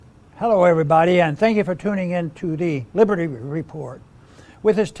Hello, everybody, and thank you for tuning in to the Liberty Report.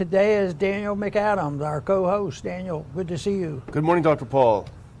 With us today is Daniel McAdams, our co-host. Daniel, good to see you. Good morning, Dr. Paul.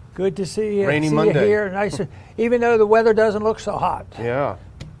 Good to see you. Rainy Monday. You here. Nice, even though the weather doesn't look so hot. Yeah.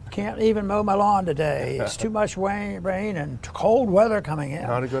 Can't even mow my lawn today. It's too much rain and cold weather coming in.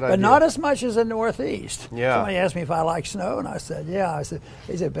 Not a good idea. But not as much as the Northeast. Yeah. Somebody asked me if I like snow, and I said, yeah.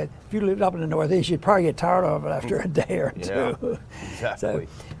 He said, but if you lived up in the Northeast, you'd probably get tired of it after a day or two. Exactly.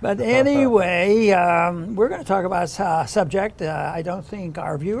 But anyway, we're going to talk about a subject I don't think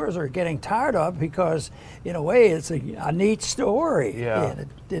our viewers are getting tired of because, in a way, it's a neat story. Yeah.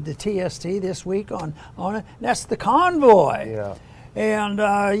 Did the TST this week on it. That's the convoy. Yeah. And,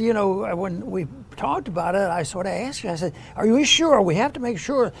 when we talked about it, I sort of asked you, I said, are you sure? We have to make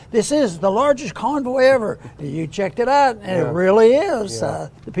sure this is the largest convoy ever. You checked it out, and it really is. Yeah.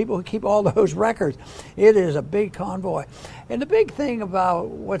 The people who keep all those records, it is a big convoy. And the big thing about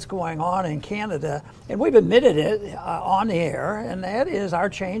what's going on in Canada, and we've admitted it on the air, and that is our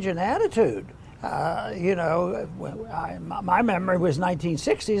change in attitude. My memory was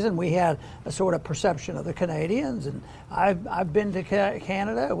 1960s, and we had a sort of perception of the Canadians. And I've been to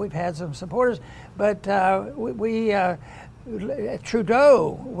Canada. We've had some supporters, but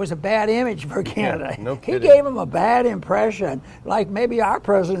Trudeau was a bad image for Canada. Yeah, no He kidding. gave them a bad impression, like maybe our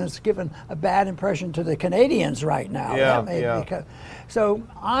president's given a bad impression to the Canadians right now. So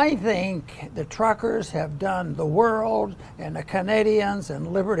I think the truckers have done the world and the Canadians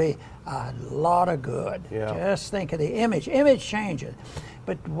and Liberty a lot of good. Yeah. Just think of the image changes.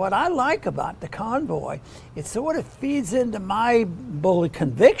 But what I like about the convoy, it sort of feeds into my bully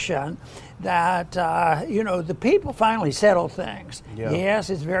conviction that, the people finally settle things. Yeah. Yes,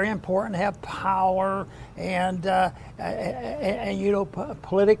 it's very important to have power and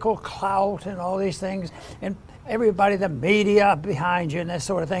political clout and all these things. And everybody, the media behind you and that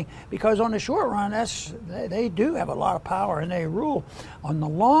sort of thing, because on the short run, they do have a lot of power and they rule. On the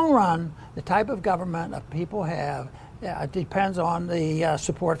long run, the type of government that people have depends on the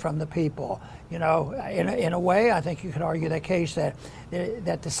support from the people. In a way, I think you could argue the case that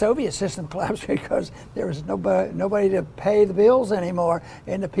the Soviet system collapsed because there was nobody to pay the bills anymore,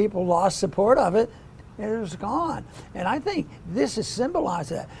 and the people lost support of it. It was gone. And I think this is symbolized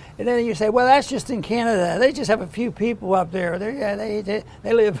that. And then you say, well, that's just in Canada. They just have a few people up there. They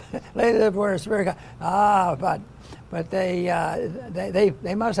live where it's very but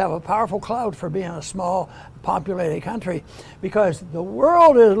they must have a powerful clout for being a small populated country, because the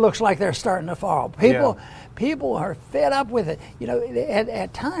world looks like they're starting to fall. People are fed up with it.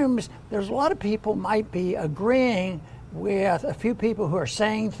 At times there's a lot of people might be agreeing with a few people who are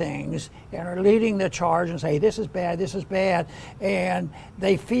saying things and are leading the charge and say, this is bad, and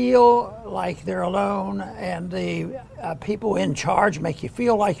they feel like they're alone, and the people in charge make you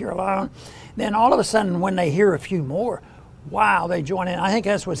feel like you're alone. Then all of a sudden, when they hear a few more, wow, they join in. I think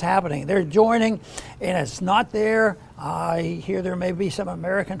that's what's happening. They're joining, and it's not there. I hear there may be some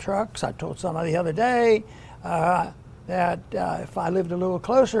American trucks. I told somebody the other day that if I lived a little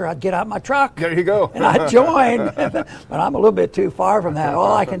closer, I'd get out my truck. There you go. And I'd join. But I'm a little bit too far from that.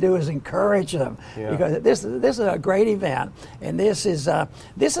 All I can do is encourage them, because this is a great event, and this is an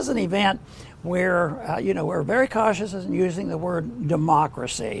event where we're very cautious in using the word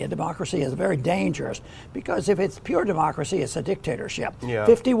democracy. And democracy is very dangerous, because if it's pure democracy, it's a dictatorship. Yeah.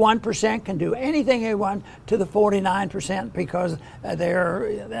 51% can do anything they want to the 49% because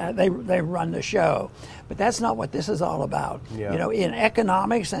they run the show. But that's not what this is all about. Yeah. In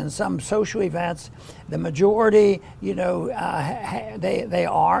economics and some social events, the majority, they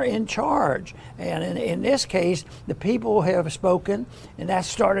are in charge. And in this case, the people have spoken, and that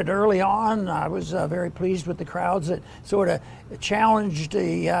started early on. I was very pleased with the crowds that sort of challenged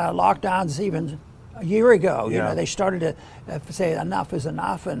the lockdowns even a year ago. Yeah. They started to say enough is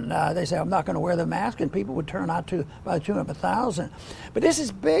enough, and they say, I'm not going to wear the mask, and people would turn out to by the tune of 1,000. But this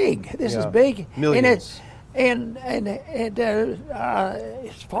is big. This is big. Millions. And as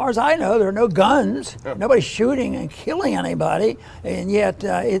far as I know, there are no guns. Nobody's shooting and killing anybody, and yet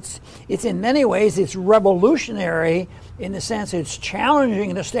it's in many ways it's revolutionary in the sense it's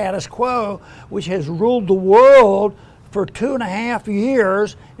challenging the status quo, which has ruled the world for 2.5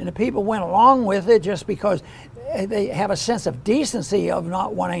 years, and the people went along with it just because they have a sense of decency of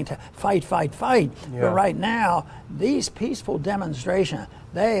not wanting to fight. Yeah. But right now, these peaceful demonstrations,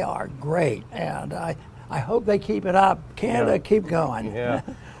 they are great, and I hope they keep it up. Canada, keep going. Yeah.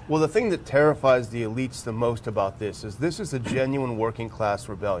 Well, the thing that terrifies the elites the most about this is a genuine working class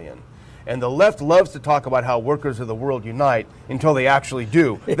rebellion. And the left loves to talk about how workers of the world unite until they actually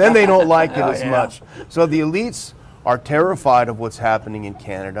do. Then they don't like it as much. So the elites are terrified of what's happening in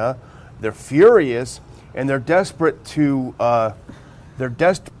Canada. They're furious, and they're desperate to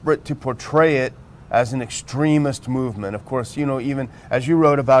portray it as an extremist movement. Of course, you know, even as you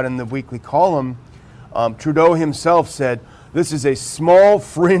wrote about in the weekly column, Trudeau himself said, this is a small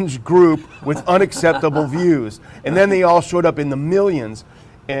fringe group with unacceptable views. And then they all showed up in the millions.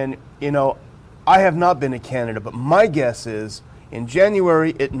 And, you know, I have not been to Canada, but my guess is in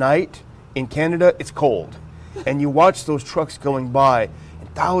January at night in Canada, it's cold. And you watch those trucks going by, and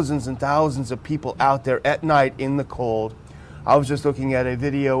thousands of people out there at night in the cold. I was just looking at a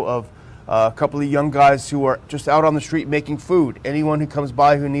video of a couple of young guys who are just out on the street making food. Anyone who comes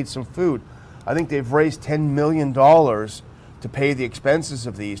by who needs some food. I think they've raised $10 million to pay the expenses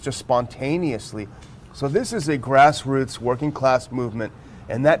of these just spontaneously. So this is a grassroots working class movement,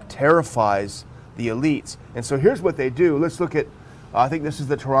 and that terrifies the elites. And so here's what they do. Let's look at, I think this is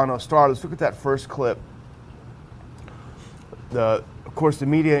the Toronto Star. Let's look at that first clip. Of course, the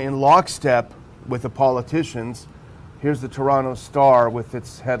media in lockstep with the politicians. Here's the Toronto Star with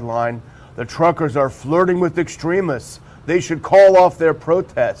its headline, "The truckers are flirting with extremists. They should call off their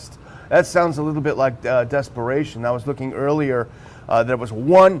protest." That sounds a little bit like desperation. I was looking earlier, there was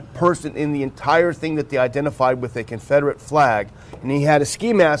one person in the entire thing that they identified with a Confederate flag, and he had a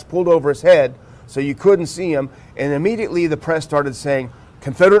ski mask pulled over his head so you couldn't see him, and immediately the press started saying,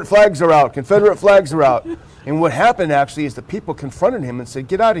 "Confederate flags are out, Confederate flags are out." And what happened actually is the people confronted him and said,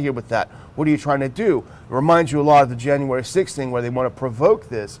 "Get out of here with that. What are you trying to do?" It reminds you a lot of the January 6th thing where they want to provoke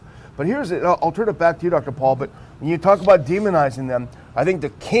this. But here's it. I'll turn it back to you, Dr. Paul, but when you talk about demonizing them, I think the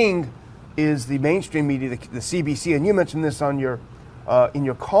king is the mainstream media, the CBC, and you mentioned this on your in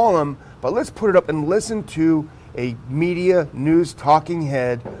your column, but let's put it up and listen to a media news talking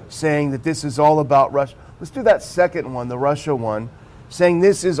head saying that this is all about Russia. Let's do that second one, the Russia one, saying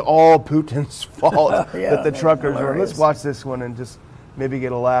this is all Putin's fault, Yeah, that the truckers are. hilarious. Let's watch this one and just maybe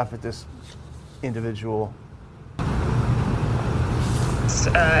get a laugh at this individual.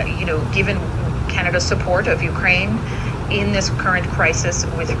 You know, given Canada's support of Ukraine in this current crisis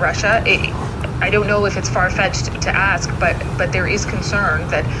with Russia, I don't know if it's far-fetched to ask, but there is concern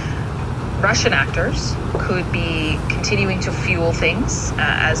that Russian actors could be continuing to fuel things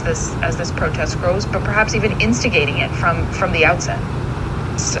as this protest grows, but perhaps even instigating it from the outset.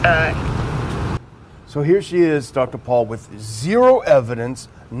 So here she is, Dr. Paul, with zero evidence,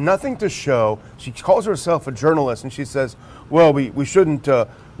 nothing to show. She calls herself a journalist, and she says, "Well, we shouldn't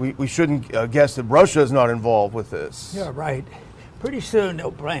guess that Russia is not involved with this." Yeah, right. Pretty soon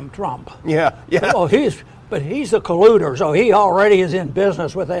they'll blame Trump. Yeah. Oh, he's the colluder, so he already is in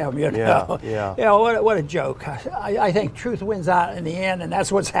business with them, you know. Yeah. You know, what a joke. I think truth wins out in the end, and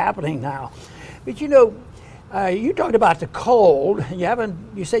that's what's happening now. But you know, you talked about the cold.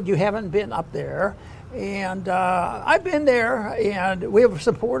 You said you haven't been up there. And I've been there, and we have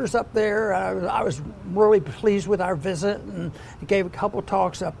supporters up there. I was really pleased with our visit and gave a couple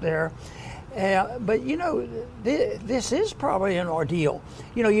talks up there. But, you know, this is probably an ordeal.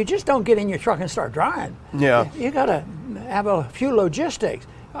 You know, you just don't get in your truck and start driving. Yeah. You got to have a few logistics.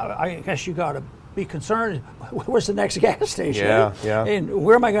 I guess you got to be concerned, where's the next gas station? Yeah. And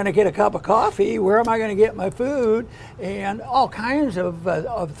where am I going to get a cup of coffee? Where am I going to get my food? And all kinds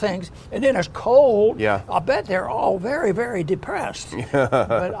of things. And then it's cold. Yeah. I bet they're all very, very depressed.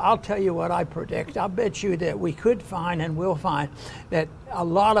 But I'll tell you what I predict. I'll bet you that we could find and will find that a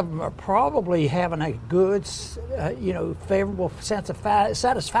lot of them are probably having a good, favorable sense of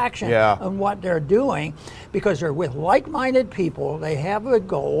satisfaction on what they're doing, because they're with like-minded people. They have a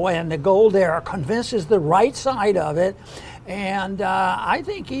goal, and the goal they're convinced is the right side of it. And I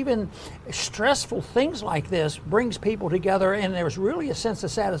think even stressful things like this brings people together, and there's really a sense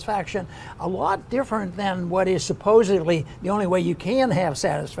of satisfaction, a lot different than what is supposedly the only way you can have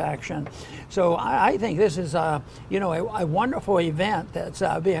satisfaction. So I think this is a wonderful event that's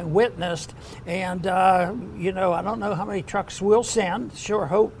being witnessed, and I don't know how many trucks we'll send.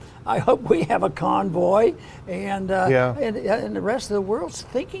 I hope we have a convoy, and the rest of the world's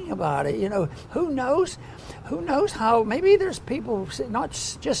thinking about it. You know, who knows how, maybe there's people not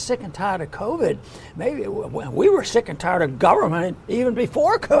just sick and tired of COVID. Maybe we were sick and tired of government even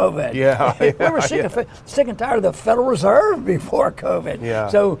before COVID. We were sick and tired of the Federal Reserve before COVID. Yeah.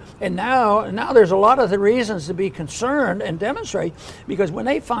 So, and now there's a lot of the reasons to be concerned and demonstrate, because when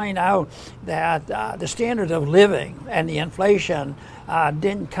they find out that the standard of living and the inflation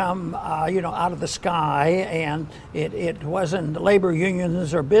didn't come, out of the sky, and it wasn't labor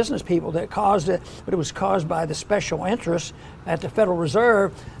unions or business people that caused it, but it was caused by the special interests at the Federal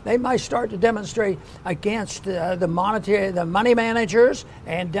Reserve. They might start to demonstrate against the money managers,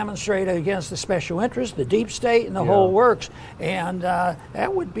 and demonstrate against the special interests, the deep state, and the whole works. And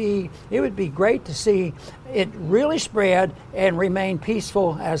it would be great to see it really spread and remain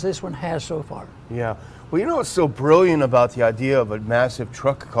peaceful as this one has so far. Yeah. Well, you know what's so brilliant about the idea of a massive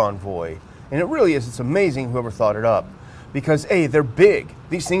truck convoy? And it really is. It's amazing whoever thought it up. Because, A, they're big.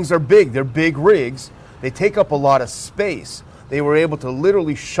 These things are big. They're big rigs. They take up a lot of space. They were able to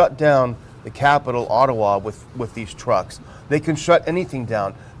literally shut down the capital, Ottawa, with these trucks. They can shut anything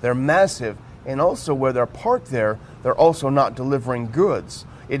down. They're massive. And also, where they're parked there, they're also not delivering goods.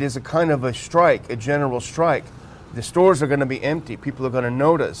 It is a kind of a strike, a general strike. The stores are going to be empty. People are going to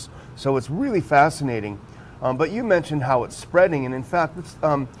notice. So it's really fascinating. But you mentioned how it's spreading. And in fact,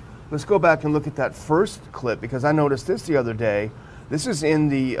 let's go back and look at that first clip, because I noticed this the other day. This is in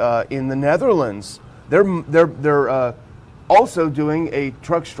the Netherlands. They're also doing a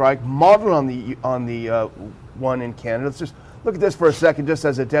truck strike modeled on the one in Canada. Let's just look at this for a second, just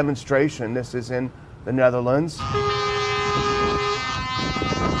as a demonstration. This is in the Netherlands.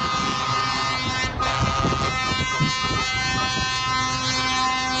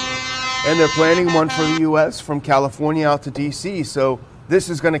 And they're planning one for the U.S. from California out to D.C. So this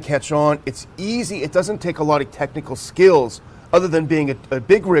is going to catch on. It's easy. It doesn't take a lot of technical skills other than being a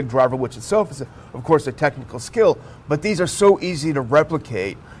big rig driver, which itself is, of course, a technical skill. But these are so easy to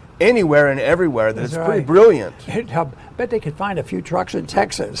replicate anywhere and everywhere that it's pretty brilliant. I bet they could find a few trucks in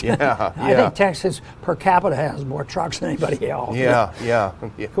Texas. Yeah, I think Texas per capita has more trucks than anybody else. Yeah.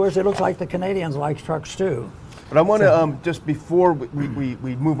 Of course, it looks like the Canadians like trucks too. But I want to, just before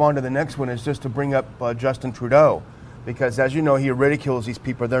we move on to the next one, is just to bring up Justin Trudeau. Because as you know, he ridicules these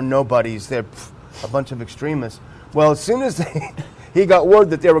people. They're nobodies. They're a bunch of extremists. Well, as soon as he got word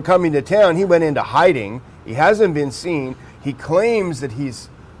that they were coming to town, he went into hiding. He hasn't been seen. He claims that he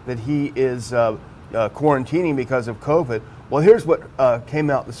is quarantining because of COVID. Well, here's what came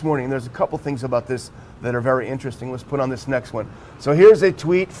out this morning. There's a couple things about this that are very interesting. Let's put on this next one. So here's a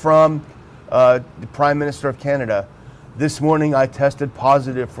tweet from the Prime Minister of Canada. This morning I tested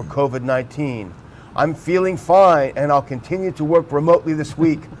positive for COVID-19. I'm feeling fine, and I'll continue to work remotely this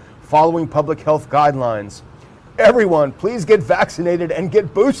week following public health guidelines. Everyone, please get vaccinated and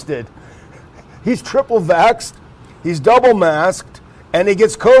get boosted. He's triple vaxxed, he's double masked, and he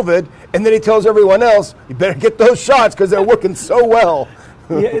gets COVID, and then he tells everyone else, you better get those shots because they're working so well.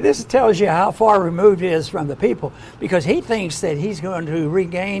 Yeah, this tells you how far removed he is from the people, because he thinks that he's going to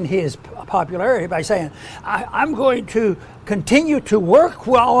regain his popularity by saying, I'm going to continue to work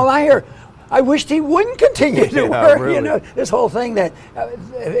while I'm here. I wished he wouldn't continue to work. Really. This whole thing that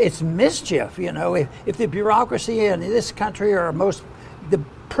it's mischief. If the bureaucracy in this country, or the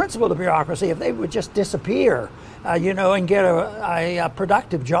principle of the bureaucracy, if they would just disappear, and get a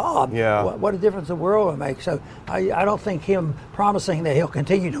productive job, what a difference the world would make. So I don't think him promising that he'll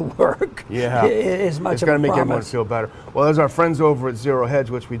continue to work is much it's of a promise. It's going to make everyone feel better. Well, as our friends over at Zero Hedge,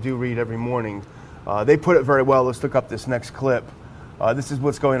 which we do read every morning, they put it very well. Let's look up this next clip. This is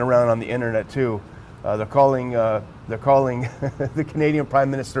what's going around on the internet too. They're calling the Canadian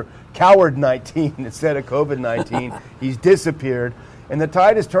Prime Minister Coward-19 instead of COVID-19. He's disappeared. And the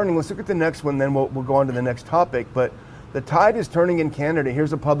tide is turning. Let's look at the next one, then we'll go on to the next topic. But the tide is turning in Canada.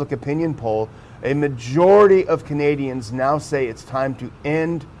 Here's a public opinion poll. A majority of Canadians now say it's time to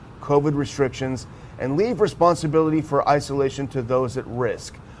end COVID restrictions and leave responsibility for isolation to those at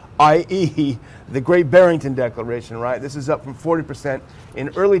risk, i.e. the Great Barrington Declaration, right? This is up from 40% in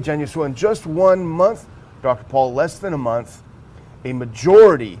early January. So in just 1 month, Dr. Paul, less than a month, a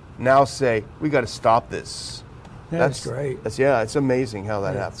majority now say, we got to stop this. That's great. It's amazing how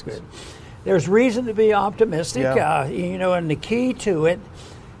that happens. Good. There's reason to be optimistic, and the key to it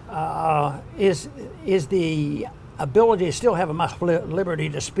is the ability to still have enough liberty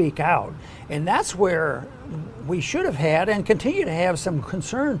to speak out. And that's where we should have had and continue to have some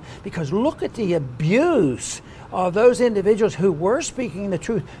concern, because look at the abuse of those individuals who were speaking the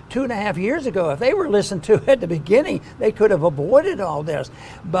truth 2.5 years ago. If they were listened to at the beginning, they could have avoided all this.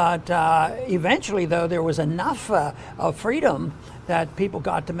 But eventually, though, there was enough of freedom that people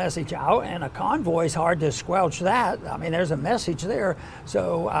got the message out, and a convoy is hard to squelch that. I mean, there's a message there.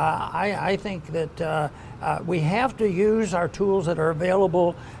 So I think that we have to use our tools that are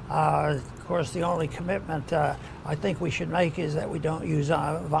available. Of course, the only commitment I think we should make is that we don't use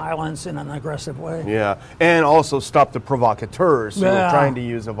violence in an aggressive way. Yeah, and also stop the provocateurs who are trying to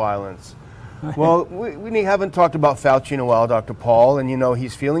use the violence. Well, we haven't talked about Fauci in a while, Dr. Paul, and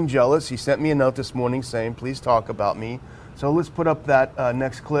he's feeling jealous. He sent me a note this morning saying, please talk about me. So let's put up that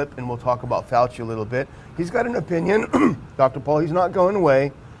next clip and we'll talk about Fauci a little bit. He's got an opinion, Dr. Paul, he's not going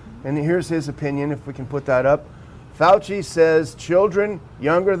away. And here's his opinion, if we can put that up. Fauci says children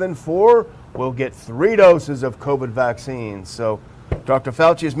younger than 4 will get 3 doses of COVID vaccines. So Dr.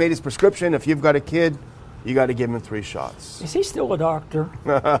 Fauci has made his prescription. If you've got a kid, you got to give him 3 shots. Is he still a doctor?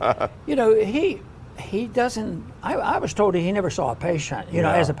 He doesn't, I was told he never saw a patient,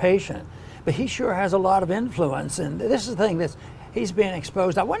 as a patient. But he sure has a lot of influence. And this is the thing, that he's being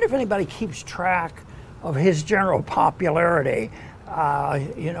exposed. I wonder if anybody keeps track of his general popularity.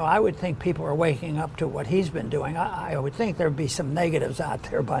 I would think people are waking up to what he's been doing. I would think there'd be some negatives out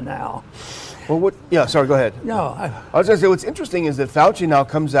there by now. Well, sorry, go ahead. No. I was going to say, what's interesting is that Fauci now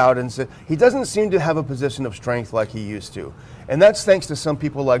comes out and says he doesn't seem to have a position of strength like he used to. And that's thanks to some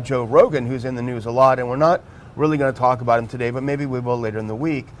people like Joe Rogan, who's in the news a lot, and we're not really going to talk about him today, but maybe we will later in the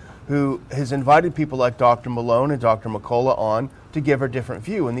week, who has invited people like Dr. Malone and Dr. McCullough on to give a different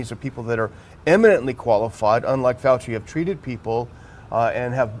view. And these are people that are eminently qualified, unlike Fauci, have treated people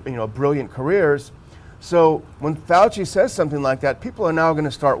and have brilliant careers. So when Fauci says something like that, people are now going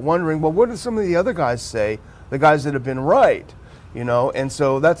to start wondering, well, what did some of the other guys say, the guys that have been right? And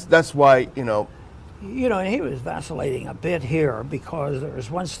so that's why, and he was vacillating a bit here, because there was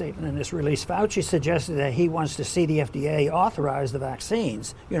one statement in this release. Fauci suggested that he wants to see the FDA authorize the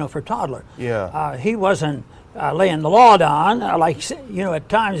vaccines, for toddler. Yeah. He wasn't laying the law down, at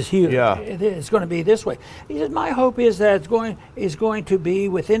times it's going to be this way. He said, my hope is that it's going to be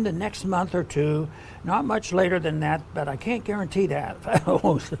within the next month or two, not much later than that, but I can't guarantee that.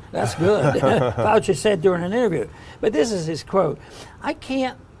 That's good, Fauci said during an interview. But this is his quote: "I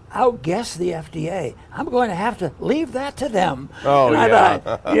can't outguess the FDA. I'm going to have to leave that to them." Oh, and I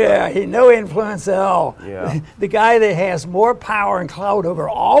thought, he no influence at all. Yeah. The guy that has more power and clout over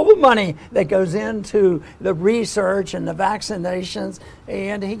all the money that goes into the research and the vaccinations,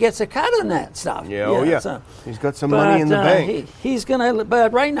 and he gets a cut on that stuff. So, he's got some money in the bank. He's gonna,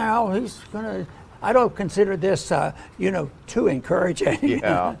 but right now he's gonna. I don't consider this, too encouraging.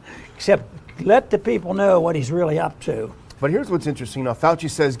 Yeah. Except let the people know what he's really up to. But here's what's interesting. Now, Fauci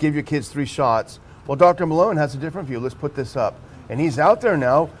says give your kids 3 shots. Well, Dr. Malone has a different view. Let's put this up. And he's out there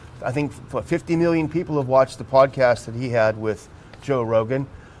now. I think 50 million people have watched the podcast that he had with Joe Rogan.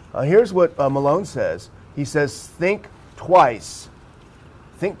 Here's what Malone says. He says, think twice.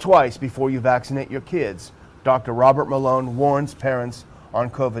 Think twice before you vaccinate your kids. Dr. Robert Malone warns parents on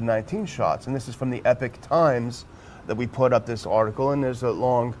COVID-19 shots. And this is from the Epoch Times that we put up this article. And there's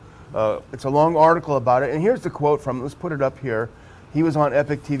it's a long article about it. And here's the quote from it. Let's put it up here. He was on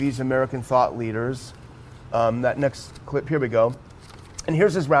Epoch TV's American Thought Leaders. That next clip, here we go. And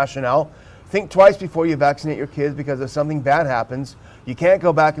here's his rationale. Think twice before you vaccinate your kids, because if something bad happens, you can't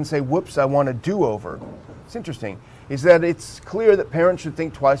go back and say, whoops, I want a do-over. It's interesting. He said it's clear that parents should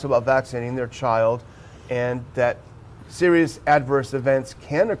think twice about vaccinating their child, and that serious adverse events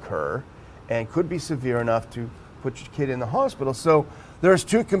can occur and could be severe enough to put your kid in the hospital. So there's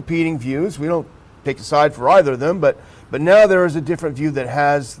 2 competing views. We don't take a side for either of them, but now there is a different view that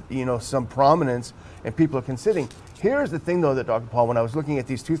has some prominence and people are considering. Here's the thing, though, that Dr. Paul, when I was looking at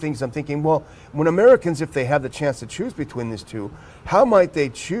these 2 things, I'm thinking, well, when Americans, if they have the chance to choose between these 2, how might they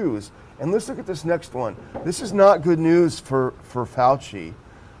choose? And let's look at this next one. This is not good news for Fauci.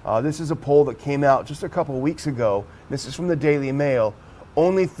 This is a poll that came out just a couple of weeks ago. This is from the Daily Mail.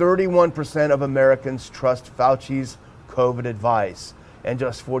 Only 31% of Americans trust Fauci's COVID advice, and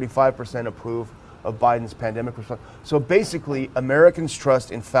just 45% approve of Biden's pandemic response. So basically, Americans'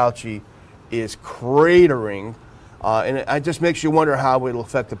 trust in Fauci is cratering, and it just makes you wonder how it'll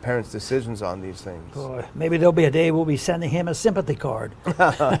affect the parents' decisions on these things. Boy, maybe there'll be a day we'll be sending him a sympathy card.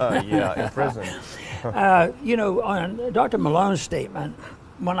 Yeah, in prison. On Dr. Malone's statement,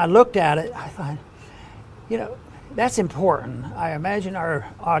 when I looked at it, I thought, that's important. I imagine our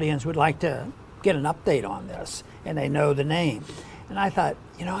audience would like to get an update on this, and they know the name. And I thought,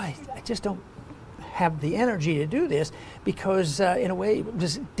 I just don't have the energy to do this, because in a way it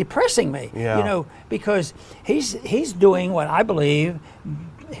was depressing me. Yeah. Because he's doing what I believe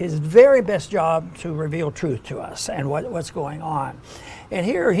his very best job to reveal truth to us and what's going on. And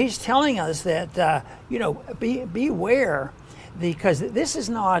here he's telling us that beware, because this is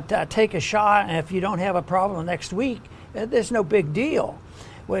not take a shot and if you don't have a problem next week, there's no big deal.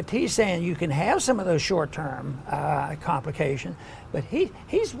 what he's saying, you can have some of those short-term complications, but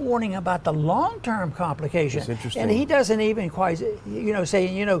he's warning about the long-term complications. That's interesting. And he doesn't even quite,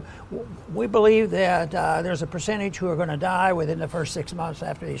 saying, we believe that there's a percentage who are going to die within the first 6 months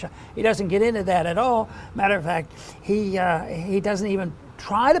after the shot. He doesn't get into that at all. Matter of fact, he doesn't even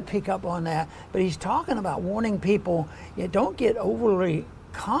try to pick up on that, but he's talking about warning people, don't get overly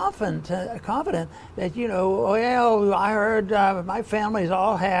confident that, well, I heard my family's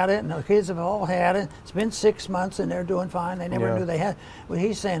all had it and the kids have all had it. It's been 6 months and they're doing fine. They never knew they had. Well,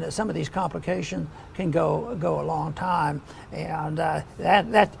 he's saying that some of these complications can go a long time, and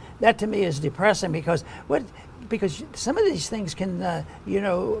that to me is depressing because some of these things can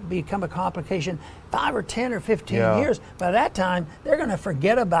become a complication 5 or 10 or 15 years. By that time, they're going to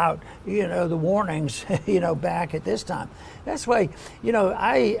forget about the warnings back at this time. That's why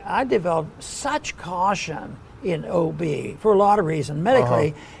I developed such caution in OB for a lot of reasons.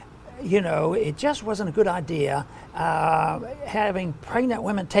 Medically, it just wasn't a good idea having pregnant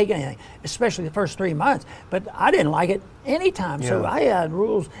women take anything, especially the first 3 months. But I didn't like it anytime. So I had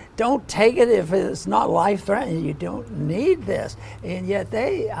rules: don't take it if it's not life-threatening. You don't need this. And yet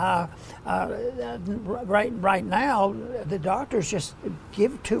they, right now, the doctors just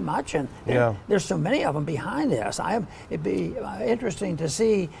give too much, and there's so many of them behind this. It'd be interesting to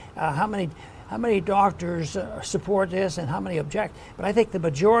see how many doctors support this and how many object. But I think the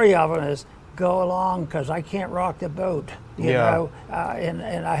majority of them is go along because I can't rock the boat, you know,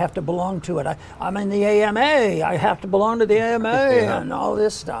 and I have to belong to it. I'm in the AMA. I have to belong to the AMA and all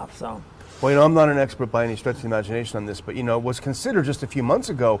this stuff. So. Well, I'm not an expert by any stretch of the imagination on this, but, it was considered just a few months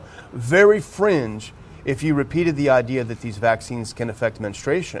ago very fringe if you repeated the idea that these vaccines can affect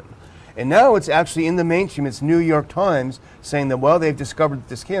menstruation. And now it's actually in the mainstream. It's New York Times saying that, well, they've discovered that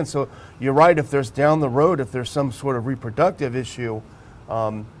this can. So you're right, if there's down the road, if there's some sort of reproductive issue,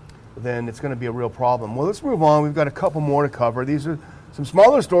 then it's going to be a real problem. Well, let's move on. We've got a couple more to cover. These are some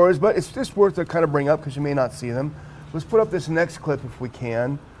smaller stories, but it's just worth to kind of bring up because you may not see them. Let's put up this next clip if we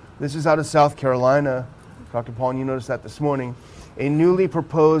can. This is out of South Carolina. Dr. Paul, you noticed that this morning. A newly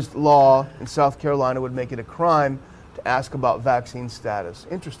proposed law in South Carolina would make it a crime to ask about vaccine status.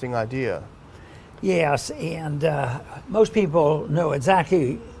 Interesting idea. Yes, and most people know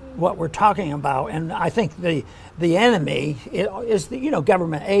exactly what we're talking about, and I think the enemy is the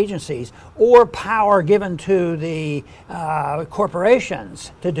government agencies or power given to the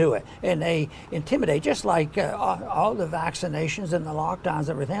corporations to do it, and they intimidate, just like all the vaccinations and the lockdowns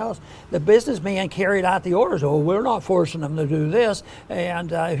and everything else. The businessmen carried out the orders. Oh, we're not forcing them to do this,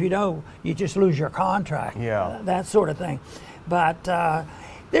 and if you don't, you just lose your contract. That sort of thing. But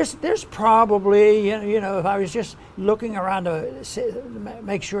there's probably, if I was just looking around to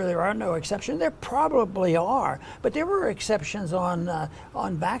make sure there are no exceptions, there probably are. But there were exceptions on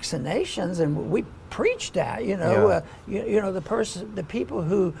vaccinations, and we preached that. The people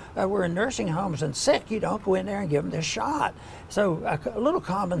who were in nursing homes and sick, you don't go in there and give them the shot. So a little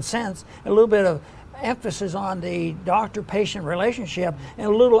common sense, a little bit of emphasis on the doctor-patient relationship, and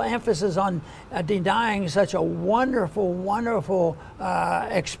a little emphasis on denying such a wonderful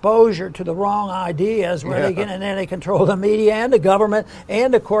exposure to the wrong ideas where they get in there, they control the media and the government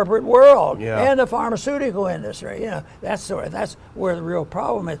and the corporate world and the pharmaceutical industry. That's where the real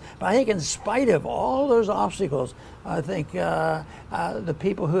problem is. But I think in spite of all those obstacles, I think the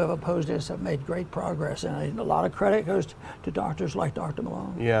people who have opposed this have made great progress, and a lot of credit goes to doctors like Dr.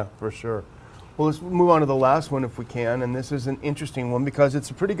 Malone. Yeah, for sure. Well, let's move on to the last one if we can, and this is an interesting one because it's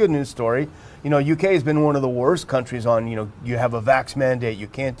a pretty good news story. UK has been one of the worst countries on, you have a vax mandate, you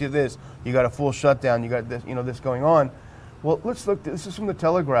can't do this, you got a full shutdown, you got this, this going on. Well, let's look, this is from the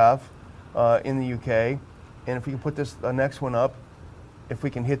Telegraph in the UK, and if we can put this next one up, if we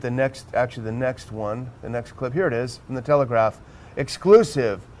can hit the next one, the next clip, here it is from the Telegraph.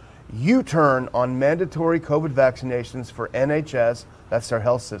 Exclusive, U-turn on mandatory COVID vaccinations for NHS, that's their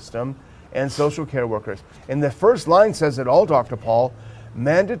health system, and social care workers. And the first line says it all, Dr. Paul.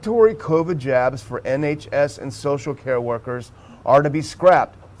 Mandatory COVID jabs for NHS and social care workers are to be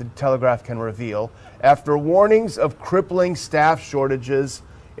scrapped, the Telegraph can reveal, after warnings of crippling staff shortages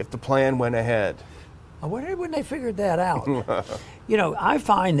if the plan went ahead. I wonder when they figured that out. I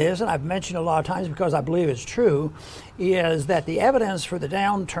find this, and I've mentioned a lot of times because I believe it's true, is that the evidence for the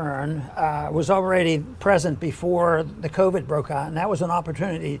downturn was already present before the COVID broke out, and that was an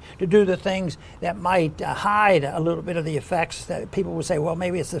opportunity to do the things that might hide a little bit of the effects that people would say, well,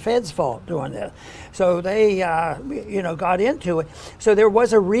 maybe it's the Fed's fault doing this. So they, got into it. So there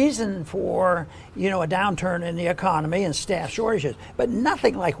was a reason for, a downturn in the economy and staff shortages, but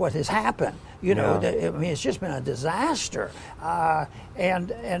nothing like what has happened. It's just been a disaster,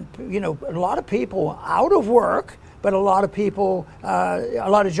 and a lot of people out of work, but a lot of people, a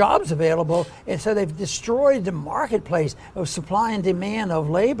lot of jobs available, and so they've destroyed the marketplace of supply and demand of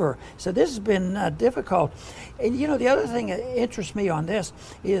labor. So this has been difficult. And the other thing that interests me on this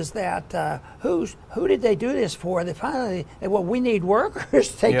is that who did they do this for? They finally, we need workers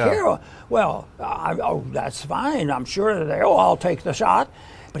to take care of. Well, that's fine. I'm sure they'll all take the shot.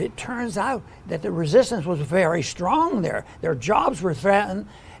 But it turns out that the resistance was very strong there. Their jobs were threatened,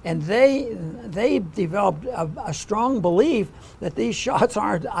 and they developed a strong belief that these shots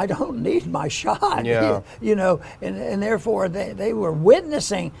aren't, I don't need my shot. Yeah. And therefore they were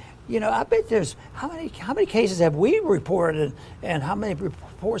witnessing. I bet there's how many cases have we reported, and how many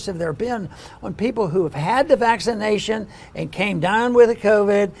reports have there been on people who have had the vaccination and came down with the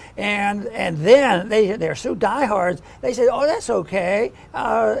COVID, and then they're so diehards they say, oh, that's okay,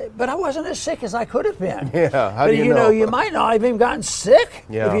 but I wasn't as sick as I could have been. Yeah, how do you know? You might not have even gotten sick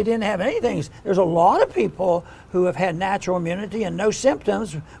if you didn't have anything. There's a lot of people who have had natural immunity and no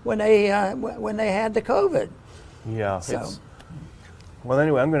symptoms when they had the COVID. Yeah. So. Well,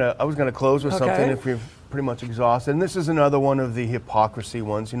 anyway, I was gonna close with something if we're pretty much exhausted. And this is another one of the hypocrisy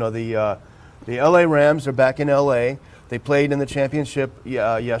ones. The LA Rams are back in LA. They played in the championship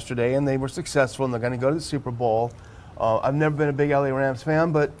yesterday, and they were successful, and they're going to go to the Super Bowl. I've never been a big LA Rams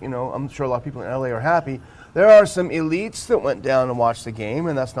fan, but I'm sure a lot of people in LA are happy. There are some elites that went down and watched the game,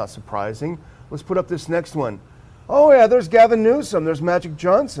 and that's not surprising. Let's put up this next one. Oh yeah, there's Gavin Newsom. There's Magic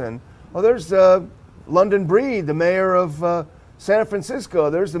Johnson. Oh, there's London Breed, the mayor of San Francisco.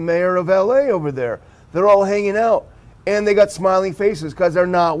 There's the mayor of LA over there. They're all hanging out, and they got smiling faces because they're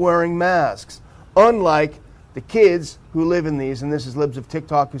not wearing masks. Unlike the kids who live in these, and this is Libs of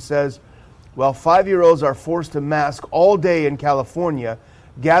TikTok who says, well, 5-year-olds are forced to mask all day in California.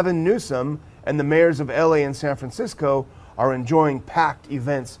 Gavin Newsom and the mayors of LA and San Francisco are enjoying packed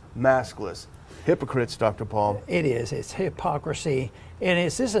events maskless. Hypocrites, Dr. Paul. It is. It's hypocrisy. And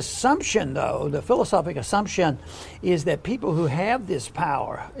it's this assumption, though, the philosophic assumption is that people who have this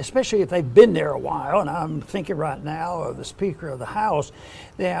power, especially if they've been there a while, and I'm thinking right now of the Speaker of the House,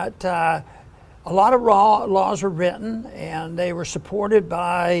 that a lot of laws were written and they were supported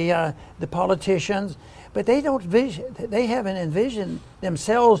by the politicians, but they haven't envisioned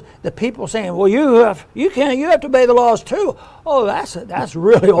themselves, the people saying, well, you have to obey the laws too. Oh, that's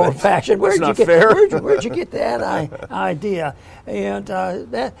really old-fashioned. Where'd you get that idea? And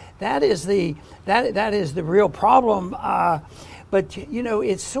that is the real problem. But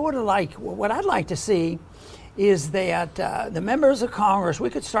it's sort of like what I'd like to see is that the members of Congress, we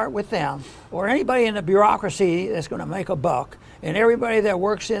could start with them, or anybody in the bureaucracy that's going to make a buck, and everybody that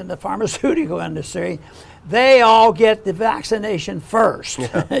works in the pharmaceutical industry, they all get the vaccination first.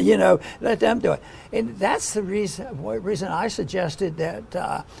 Yeah. Let them do it. And that's the reason I suggested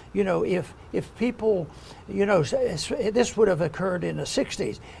that, if people, this would have occurred in the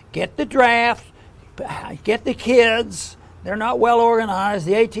 60s, get the draft, get the kids. They're not well organized.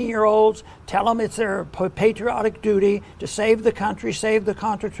 The 18-year-olds, tell them it's their patriotic duty to save the country, save the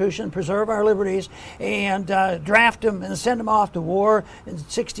Constitution, preserve our liberties, and draft them and send them off to war, and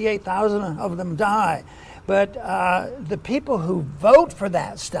 68,000 of them die. But the people who vote for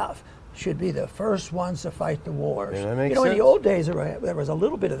that stuff should be the first ones to fight the wars. Yeah, that makes sense. In the old days, there was a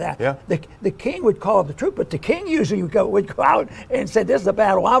little bit of that. Yeah. The king would call up the troop, but the king usually would go out and say, "This is a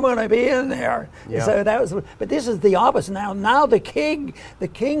battle. I'm going to be in there." Yeah. So that was. But this is the opposite now. Now the king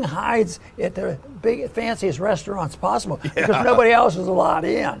hides at the fanciest restaurants possible because nobody else is allowed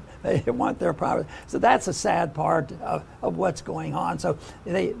in. They want their private. So that's a sad part of what's going on. So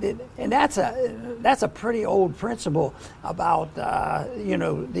and that's a pretty old principle about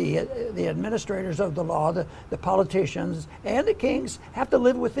the administrators of the law, the politicians, and the kings have to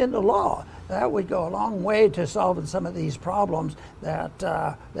live within the law. That would go a long way to solving some of these problems that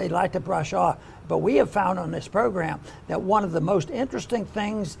they like to brush off. But we have found on this program that one of the most interesting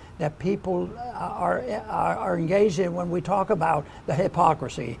things that people are engaged in when we talk about the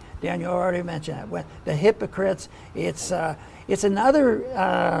hypocrisy, Daniel already mentioned it, when the hypocrites, it's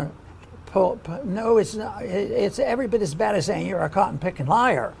another, no, it's not, it's every bit as bad as saying you're a cotton-picking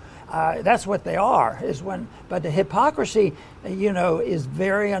liar. That's what they are. But the hypocrisy, is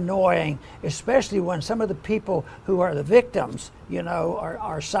very annoying, especially when some of the people who are the victims,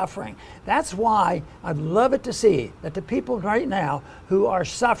 are suffering. That's why I'd love it to see that the people right now who are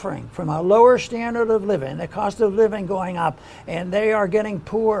suffering from a lower standard of living, the cost of living going up, and they are getting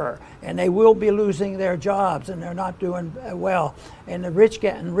poorer, and they will be losing their jobs, and they're not doing well, and the rich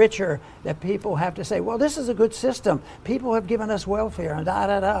getting richer, that people have to say, well, this is a good system. People have given us welfare and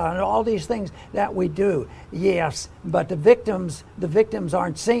and all these things that we do. Yes, but the victims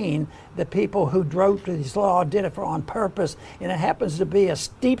aren't seen. The people who drove to this law did it on purpose, and it happens to be a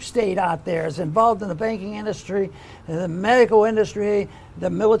deep state out there. It's involved in the banking industry, the medical industry, the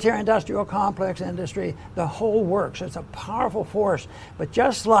military-industrial complex industry, the whole works. It's a powerful force. But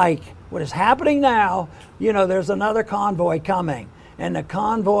just like what is happening now, there's another convoy coming. And the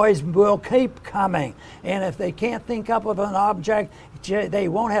convoys will keep coming. And if they can't think up of an object, they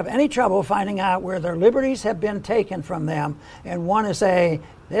won't have any trouble finding out where their liberties have been taken from them and want to say,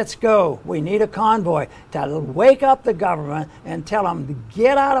 let's go. We need a convoy to wake up the government and tell them to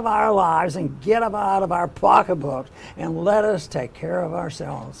get out of our lives and get out of our pocketbooks and let us take care of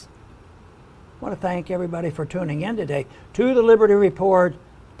ourselves. I want to thank everybody for tuning in today to the Liberty Report.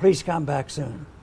 Please come back soon.